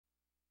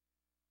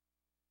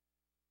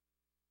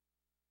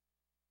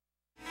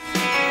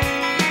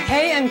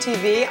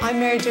MTV. I'm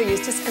Mary Jo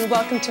Eustace, and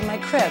welcome to my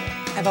crib.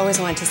 I've always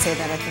wanted to say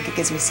that. I think it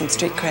gives me some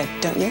street cred,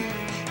 don't you?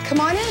 Come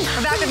on in.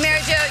 We're back with Mary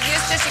Jo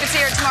Eustace. You can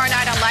see her tomorrow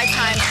night on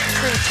Lifetime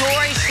through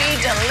Tori. She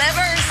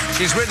delivers.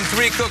 She's written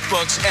 3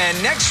 cookbooks, and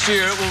next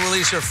year we'll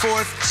release her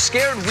 4th,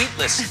 Scared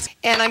Wheatless.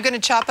 And I'm going to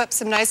chop up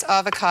some nice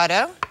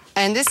avocado.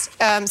 And this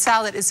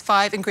salad is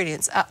 5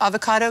 ingredients.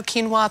 Avocado,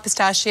 quinoa,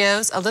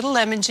 pistachios, a little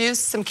lemon juice,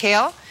 some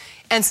kale,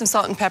 and some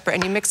salt and pepper.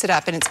 And you mix it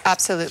up, and it's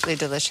absolutely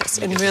delicious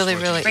and really,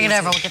 really Bring easy. it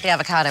over. We'll get the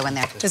avocado in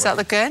there. Does that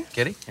look good?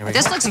 Kitty?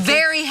 This looks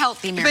very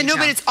healthy, Mary Jo.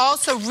 But it's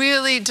also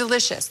really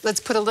delicious. Let's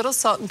put a little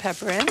salt and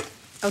pepper in.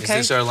 Okay.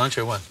 Is this our lunch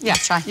or what? Yeah,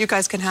 try. You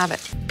guys can have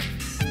it.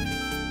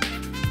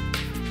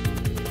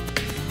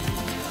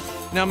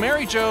 Now,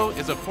 Mary Jo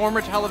is a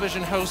former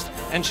television host,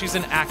 and she's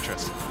an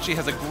actress. She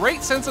has a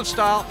great sense of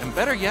style, and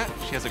better yet,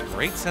 she has a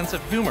great sense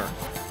of humor.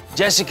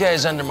 Jessica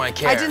is under my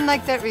care. I didn't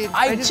like that read.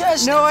 I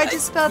just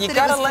felt that you it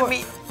gotta was let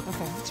me.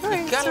 Okay,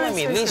 sorry. You gotta let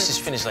me at least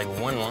just finish like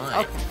one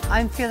line. Okay.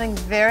 I'm feeling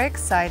very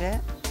excited.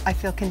 I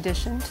feel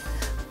conditioned.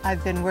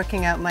 I've been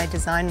working out my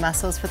design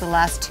muscles for the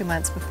last 2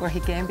 months before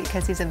he came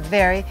because he's a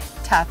very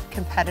tough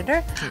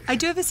competitor. I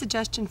do have a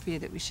suggestion for you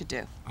that we should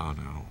do. Oh,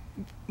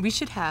 no. We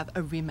should have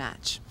a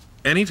rematch.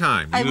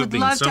 Anytime. You have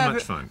been so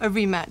much fun. A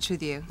rematch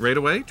with you. Right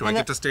away? Do I And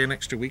get to stay an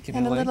extra week in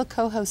And LA? a little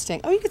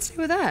co-hosting. Oh, you could stay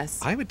with us.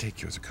 I would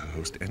take you as a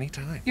co-host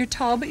anytime. You're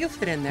tall, but you'll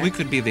fit in there. We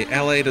could be the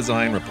LA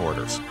design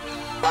reporters.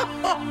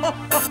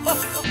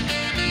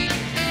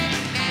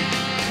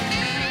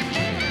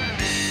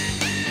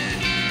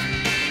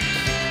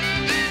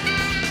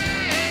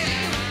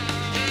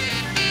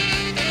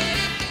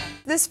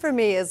 This for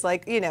me is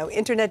like, you know,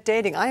 internet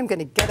dating. I am going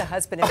to get a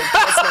husband and a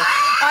husband.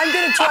 I'm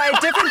going to try a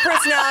different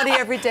personality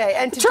every day.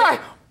 And today,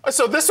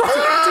 So this one.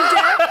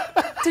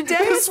 Today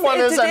This one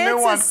is a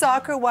new one. a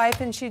soccer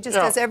wife, and she just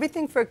does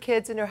everything for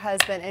kids and her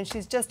husband, and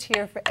she's just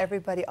here for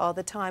everybody all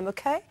the time,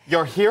 okay?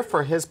 You're here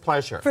for his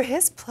pleasure. For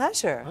his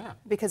pleasure, Yeah.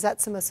 because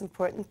that's the most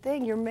important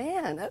thing. You're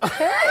man,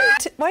 okay?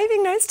 Why are you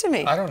being nice to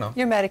me? I don't know.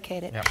 You're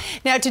medicated. Yeah.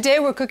 Now, today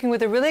we're cooking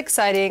with a really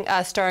exciting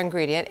star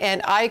ingredient,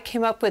 and I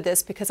came up with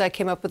this because I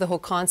came up with the whole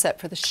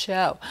concept for the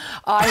show.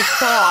 I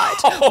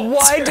thought,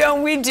 why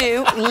don't we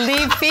do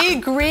leafy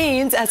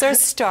greens as our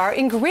star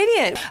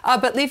ingredient?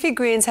 But leafy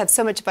greens have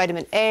so much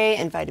vitamin A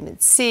and vitamin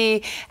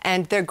C,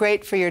 and they're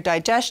great for your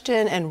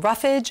digestion and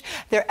roughage.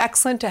 They're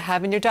excellent to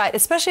have in your diet.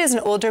 Especially as an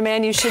older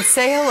man, you should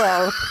say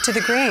hello to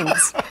the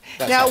greens.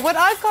 Now, what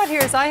I've got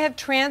here is I have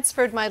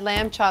transferred my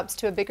lamb chops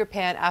to a bigger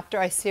pan after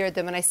I seared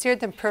them, and I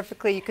seared them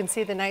perfectly. You can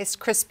see the nice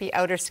crispy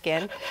outer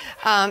skin.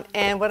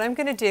 And what I'm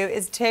going to do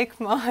is take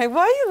my...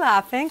 Why are you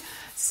laughing?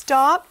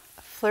 Stop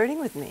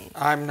flirting with me.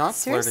 I'm not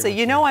Seriously, flirting with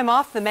you know I'm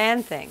off the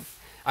man thing.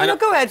 I know.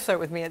 Go ahead,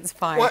 flirt with me. It's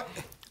fine. What?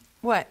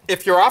 What?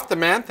 If you're off the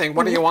man thing,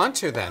 what are you on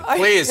to then?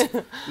 Please,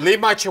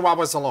 leave my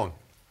chihuahuas alone.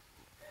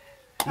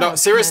 No,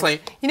 seriously.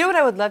 You know what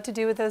I would love to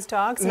do with those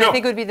dogs? And I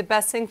think it would be the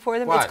best thing for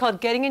them? What? It's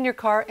called getting in your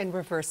car and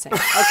reversing,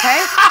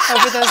 okay?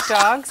 Over those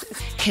dogs.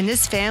 Can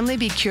this family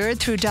be cured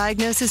through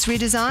diagnosis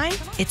redesign?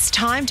 It's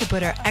time to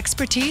put our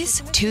expertise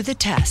to the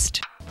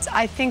test.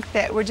 I think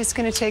that we're just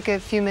going to take a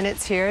few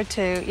minutes here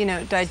to, you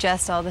know,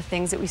 digest all the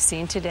things that we've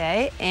seen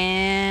today,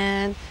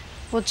 and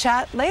we'll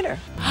chat later.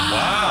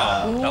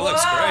 Wow, that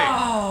looks great.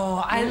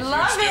 Oh, I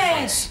love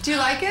it. Do you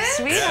like it?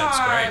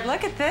 Sweetheart,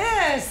 look at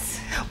this.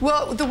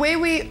 Well, the way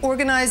we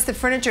organize the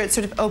furniture, it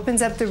sort of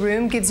opens up the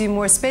room, gives you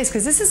more space,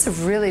 because this is a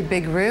really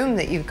big room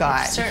that you've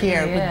got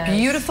here with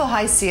beautiful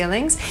high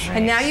ceilings. Right.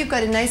 And now you've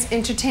got a nice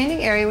entertaining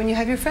area when you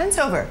have your friends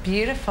over.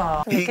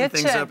 Beautiful. Heating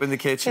things up in the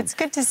kitchen. It's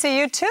good to see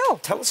you, too.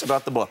 Tell us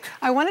about the book.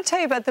 I want to tell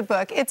you about the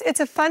book. It's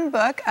a fun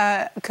book,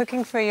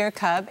 Cooking for Your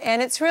Cub,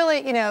 and it's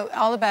really, you know,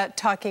 all about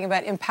talking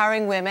about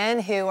empowering women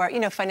who are, you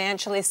know,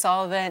 financially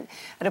solvent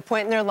at a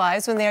point in their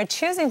lives when they are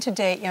choosing to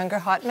date younger,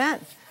 hot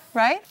men.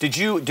 Right? Did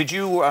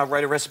you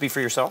write a recipe for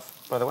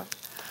yourself, by the way?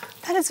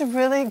 That is a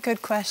really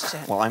good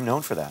question. Well, I'm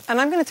known for that. And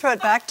I'm going to throw it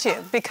back to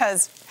you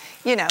because,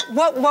 you know,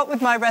 what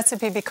would my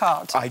recipe be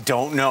called? I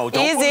don't know.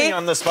 Don't Easy. put me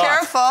on the spot.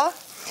 Careful.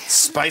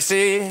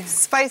 Spicy.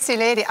 Spicy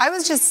lady. I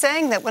was just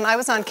saying that when I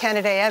was on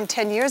Canada AM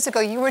 10 years ago,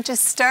 you were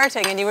just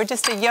starting and you were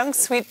just a young,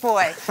 sweet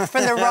boy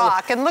from the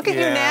Rock. And look at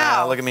you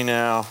now. Look at me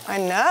now. I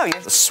know.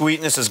 The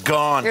sweetness is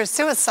gone. You're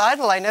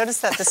suicidal. I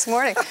noticed that this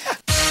morning.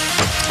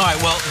 All right,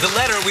 well, the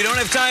letter, we don't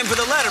have time for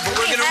the letter, but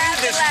we're going to read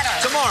this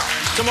tomorrow.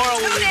 Tomorrow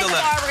we'll read the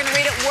letter. We're going to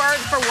read it word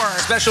for word.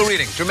 Special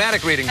reading,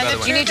 dramatic reading, by the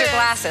way. You need your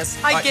glasses.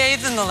 I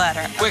gave them the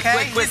letter. Quick,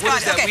 what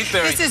is that? Wheat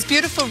berry. This is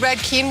beautiful red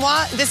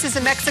quinoa. This is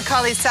a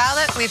Mexicali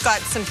salad. We've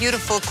got some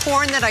beautiful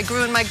corn that I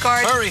grew in my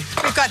garden. Hurry.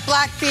 We've got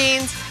black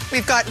beans.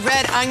 We've got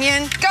red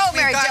onion. Go,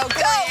 Mary Jo,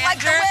 go,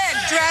 like the wind.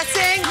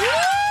 Dressing.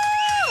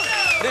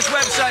 This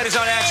website is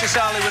on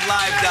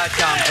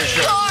AccessHollywoodLive.com for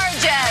sure.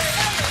 Gorgeous.